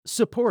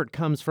Support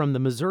comes from the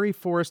Missouri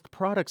Forest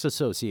Products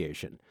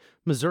Association.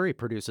 Missouri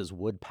produces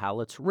wood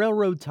pallets,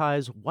 railroad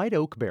ties, white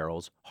oak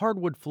barrels,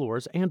 hardwood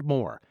floors, and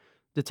more.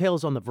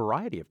 Details on the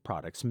variety of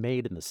products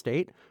made in the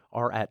state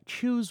are at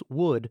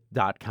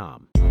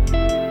choosewood.com.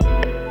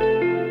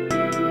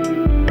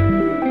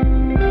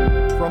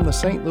 From the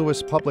St.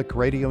 Louis Public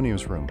Radio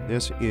Newsroom,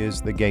 this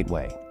is The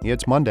Gateway.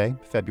 It's Monday,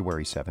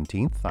 February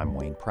 17th. I'm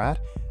Wayne Pratt.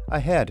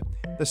 Ahead,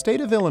 the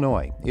state of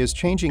Illinois is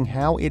changing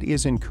how it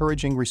is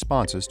encouraging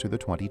responses to the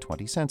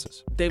 2020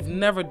 census. They've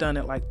never done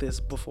it like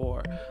this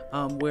before,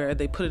 where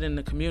they put it in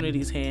the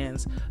community's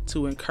hands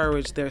to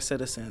encourage their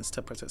citizens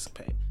to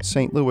participate.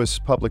 St. Louis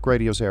Public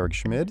Radio's Eric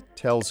Schmid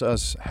tells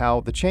us how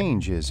the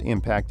change is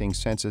impacting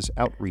census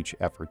outreach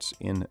efforts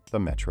in the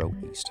Metro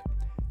East.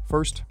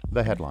 First,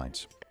 the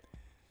headlines.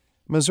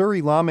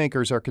 Missouri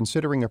lawmakers are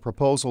considering a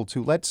proposal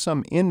to let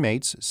some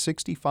inmates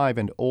 65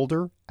 and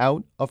older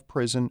out of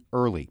prison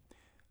early.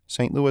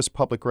 St. Louis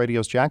Public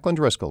Radio's Jacqueline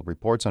Driscoll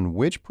reports on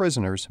which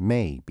prisoners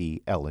may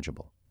be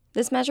eligible.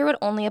 This measure would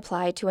only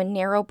apply to a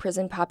narrow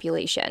prison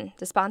population.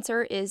 The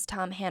sponsor is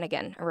Tom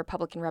Hannigan, a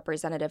Republican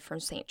representative from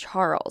St.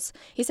 Charles.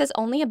 He says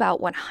only about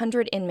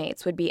 100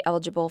 inmates would be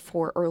eligible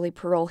for early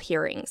parole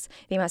hearings.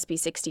 They must be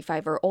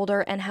 65 or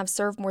older and have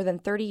served more than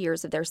 30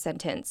 years of their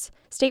sentence.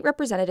 State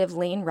Representative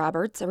Lane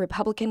Roberts, a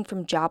Republican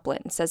from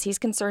Joplin, says he's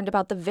concerned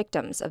about the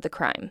victims of the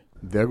crime.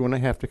 They're going to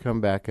have to come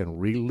back and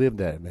relive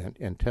that event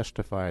and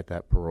testify at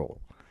that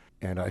parole.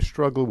 And I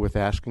struggle with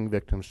asking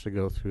victims to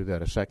go through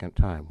that a second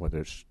time, whether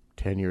it's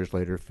 10 years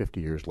later, 50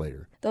 years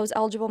later. Those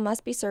eligible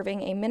must be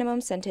serving a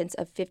minimum sentence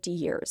of 50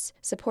 years.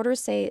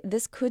 Supporters say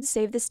this could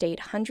save the state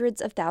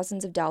hundreds of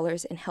thousands of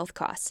dollars in health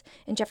costs.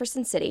 In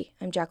Jefferson City,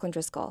 I'm Jacqueline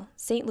Driscoll,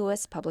 St.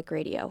 Louis Public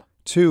Radio.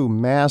 Two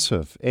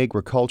massive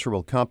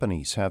agricultural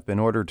companies have been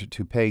ordered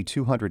to pay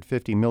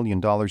 $250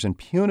 million in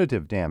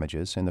punitive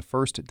damages in the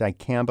first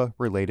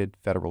dicamba-related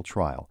federal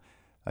trial.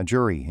 A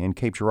jury in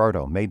Cape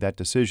Girardeau made that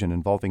decision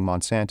involving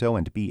Monsanto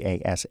and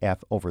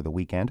BASF over the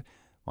weekend.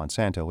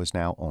 Monsanto is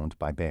now owned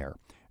by Bayer.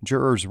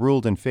 Jurors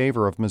ruled in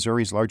favor of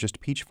Missouri's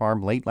largest peach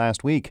farm late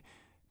last week.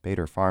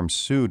 Bader Farms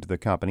sued the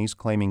companies,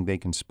 claiming they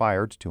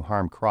conspired to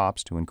harm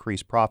crops to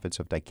increase profits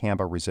of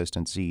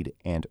dicamba-resistant seed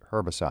and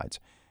herbicides.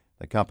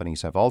 The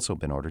companies have also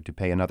been ordered to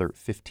pay another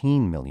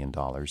 $15 million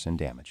in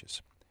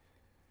damages.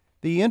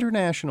 The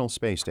International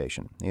Space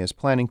Station is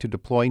planning to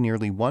deploy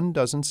nearly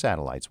 12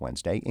 satellites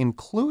Wednesday,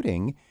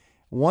 including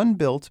one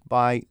built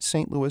by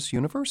St. Louis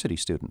University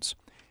students.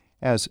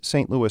 As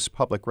St. Louis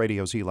Public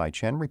Radio's Eli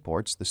Chen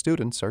reports, the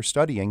students are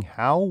studying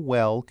how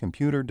well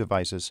computer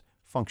devices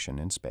function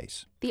in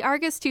space. The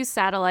Argus 2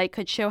 satellite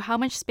could show how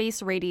much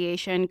space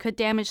radiation could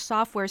damage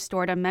software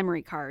stored on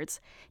memory cards,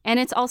 and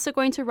it's also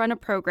going to run a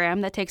program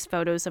that takes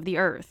photos of the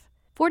Earth.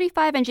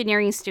 45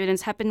 engineering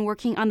students have been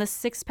working on the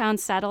 6-pound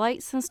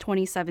satellite since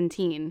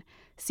 2017.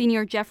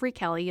 Senior Jeffrey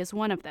Kelly is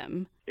one of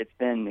them. It's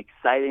been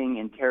exciting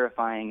and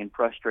terrifying and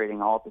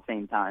frustrating all at the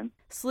same time.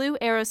 SLU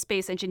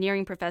Aerospace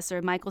Engineering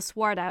professor Michael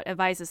Swartout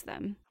advises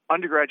them.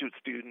 Undergraduate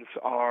students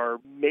are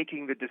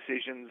making the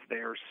decisions,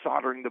 they're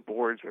soldering the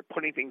boards, they're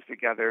putting things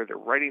together, they're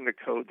writing the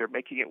code, they're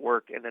making it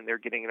work, and then they're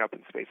getting it up in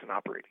space and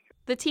operating it.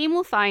 The team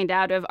will find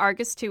out if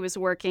Argus 2 is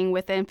working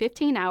within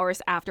 15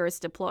 hours after it's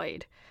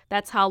deployed.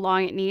 That's how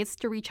long it needs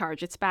to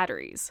recharge its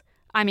batteries.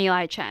 I'm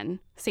Eli Chen,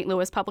 St.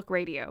 Louis Public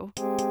Radio.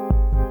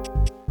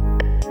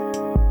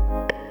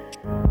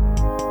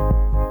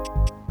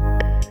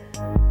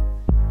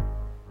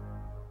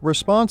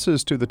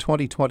 Responses to the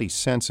 2020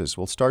 census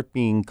will start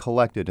being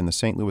collected in the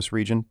St. Louis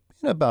region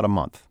in about a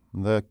month.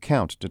 The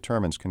count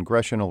determines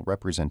congressional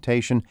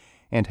representation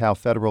and how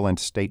federal and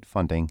state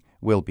funding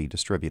will be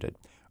distributed.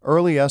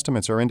 Early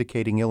estimates are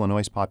indicating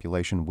Illinois'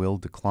 population will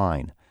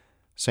decline.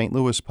 St.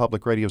 Louis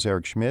Public Radio's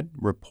Eric Schmid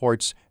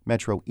reports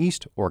Metro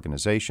East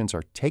organizations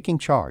are taking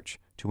charge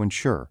to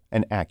ensure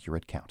an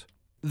accurate count.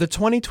 The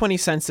 2020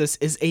 census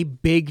is a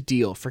big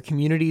deal for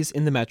communities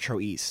in the Metro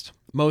East.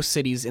 Most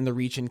cities in the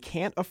region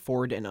can't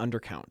afford an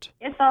undercount.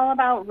 It's all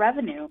about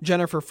revenue.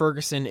 Jennifer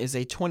Ferguson is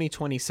a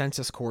 2020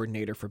 census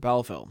coordinator for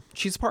Belleville.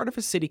 She's part of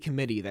a city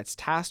committee that's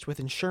tasked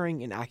with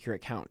ensuring an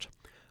accurate count.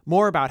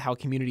 More about how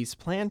communities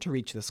plan to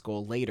reach this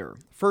goal later.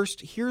 First,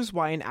 here's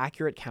why an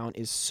accurate count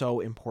is so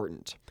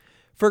important.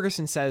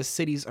 Ferguson says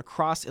cities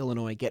across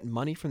Illinois get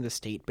money from the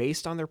state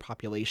based on their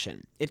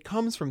population. It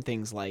comes from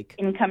things like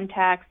income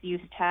tax,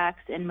 use tax,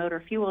 and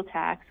motor fuel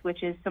tax,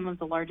 which is some of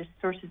the largest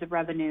sources of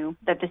revenue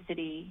that the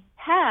city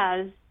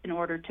has in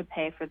order to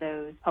pay for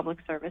those public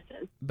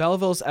services.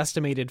 Belleville's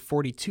estimated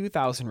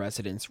 42,000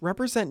 residents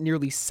represent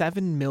nearly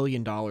 $7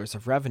 million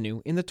of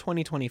revenue in the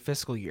 2020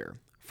 fiscal year.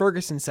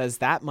 Ferguson says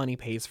that money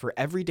pays for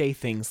everyday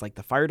things like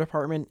the fire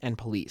department and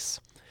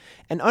police.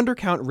 An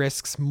undercount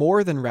risks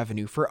more than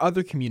revenue for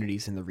other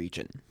communities in the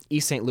region.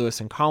 East St.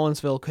 Louis and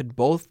Collinsville could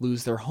both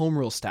lose their home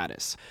rule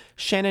status.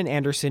 Shannon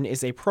Anderson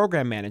is a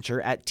program manager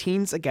at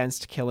Teens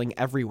Against Killing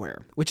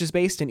Everywhere, which is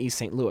based in East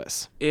St.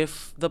 Louis.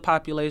 If the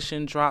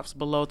population drops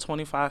below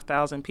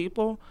 25,000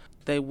 people,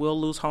 they will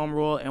lose home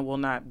rule and will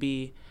not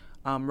be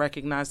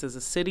recognized as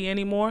a city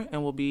anymore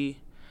and will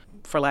be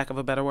for lack of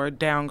a better word,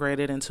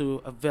 downgraded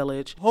into a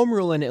village. Home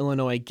rule in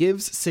Illinois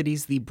gives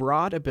cities the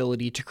broad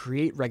ability to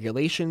create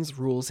regulations,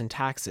 rules, and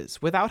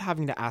taxes without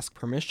having to ask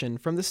permission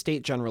from the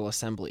state General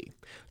Assembly.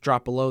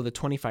 Drop below the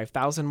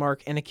 25,000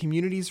 mark, and a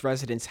community's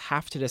residents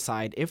have to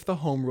decide if the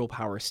home rule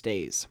power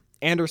stays.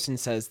 Anderson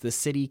says the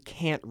city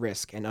can't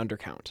risk an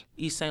undercount.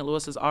 East St.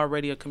 Louis is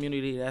already a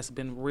community that's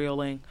been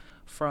reeling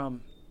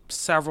from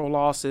several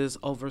losses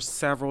over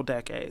several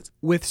decades.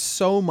 With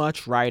so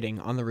much riding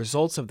on the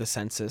results of the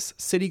census,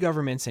 city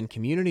governments and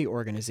community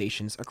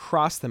organizations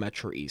across the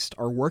Metro East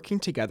are working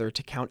together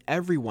to count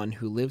everyone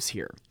who lives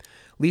here.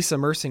 Lisa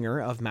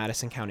Mersinger of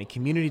Madison County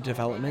Community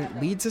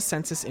Development leads a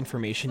census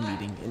information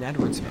meeting in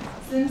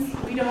Edwardsville. Since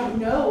we don't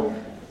know,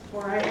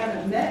 or I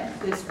haven't met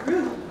this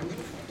group,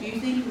 do you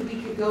think that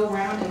we could go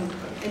around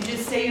and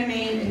just say your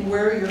name and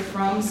where you're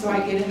from so I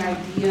get an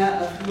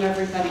idea of who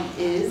everybody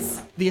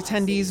is? The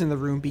attendees in the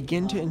room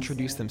begin to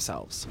introduce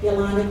themselves.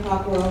 Yolanda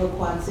Cockrell,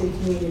 Quad City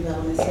Community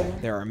Development Center.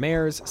 There are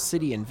mayors,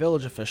 city and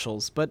village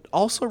officials, but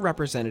also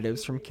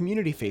representatives from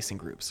community-facing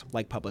groups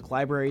like public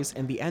libraries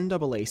and the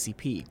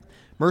NAACP.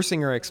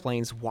 Mersinger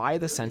explains why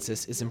the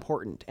census is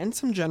important and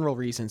some general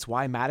reasons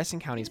why Madison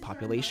County's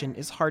population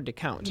is hard to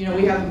count. You know,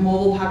 we have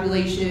mobile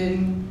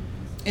population,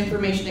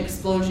 information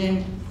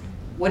explosion.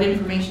 What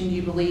information do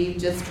you believe?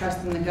 Just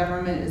trusting the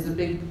government is a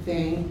big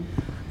thing.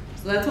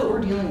 So that's what we're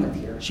dealing with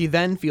here. She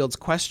then fields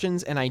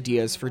questions and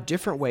ideas for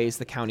different ways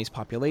the county's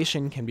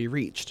population can be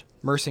reached.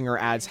 Mersinger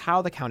adds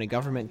how the county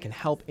government can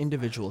help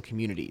individual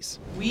communities.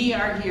 We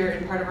are here,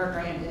 and part of our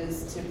grant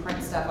is to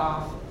print stuff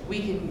off. We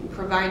can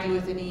provide you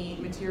with any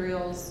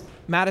materials.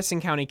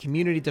 Madison County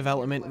Community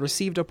Development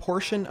received a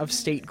portion of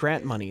state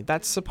grant money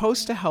that's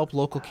supposed to help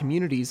local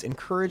communities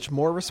encourage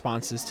more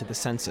responses to the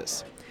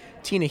census.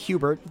 Tina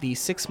Hubert, the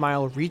 6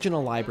 Mile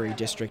Regional Library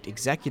District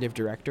Executive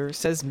Director,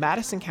 says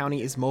Madison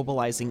County is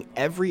mobilizing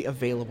every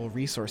available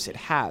resource it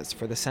has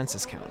for the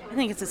census count. I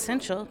think it's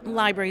essential.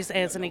 Libraries,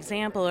 as an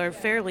example, are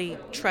fairly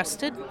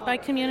trusted by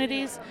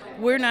communities.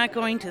 We're not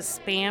going to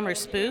spam or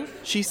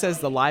spoof. She says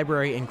the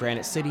library in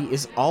Granite City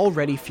is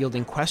already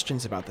fielding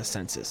questions about the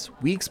census,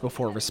 weeks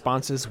before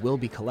responses will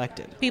be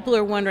collected. People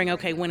are wondering,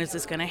 okay, when is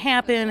this going to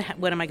happen?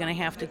 What am I going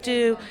to have to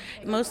do?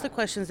 Most of the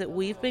questions that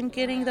we've been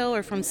getting, though,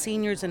 are from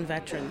seniors and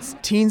veterans.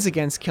 Teens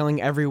Against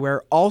Killing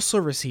Everywhere also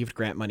received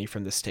grant money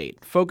from the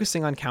state,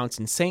 focusing on counts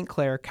in St.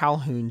 Clair,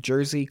 Calhoun,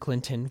 Jersey,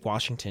 Clinton,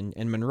 Washington,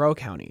 and Monroe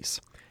counties.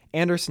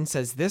 Anderson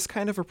says this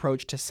kind of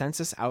approach to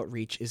census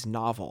outreach is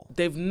novel.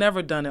 They've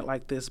never done it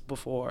like this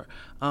before,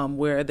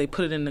 where they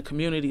put it in the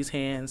community's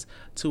hands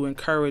to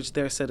encourage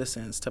their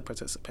citizens to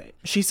participate.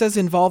 She says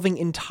involving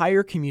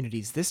entire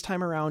communities this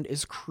time around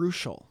is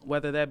crucial.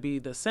 Whether that be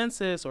the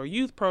census or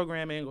youth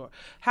programming or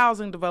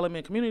housing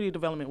development, community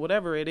development,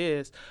 whatever it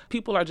is,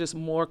 people are just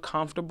more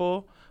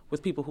comfortable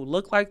with people who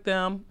look like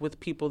them, with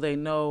people they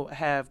know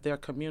have their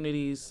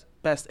community's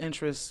best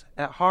interests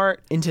at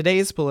heart. In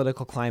today's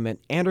political climate,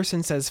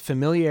 Anderson says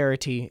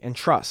familiarity and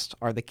trust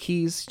are the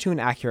keys to an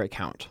accurate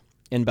count.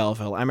 In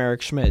Belleville, I'm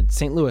Eric Schmid,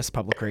 St. Louis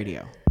Public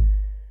Radio.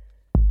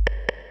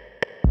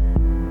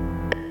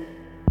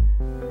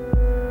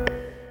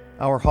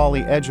 Our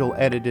Holly Edgell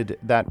edited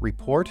that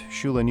report.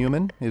 Shula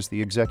Newman is the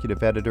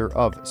executive editor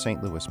of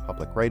St. Louis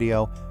Public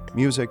Radio.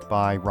 Music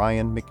by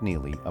Ryan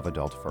McNeely of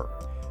Adult Fur.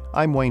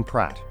 I'm Wayne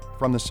Pratt.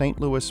 From the St.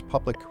 Louis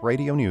Public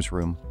Radio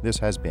Newsroom, this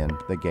has been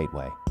The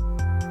Gateway.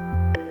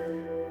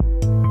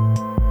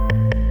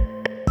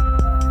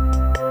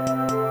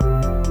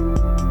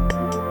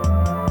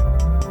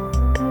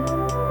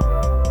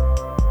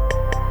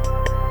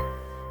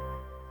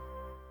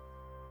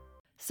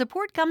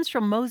 Support comes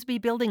from Mosby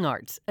Building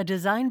Arts, a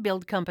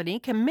design-build company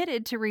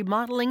committed to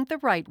remodeling the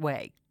right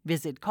way.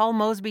 Visit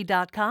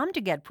callmosby.com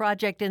to get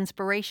project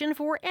inspiration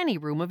for any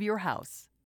room of your house.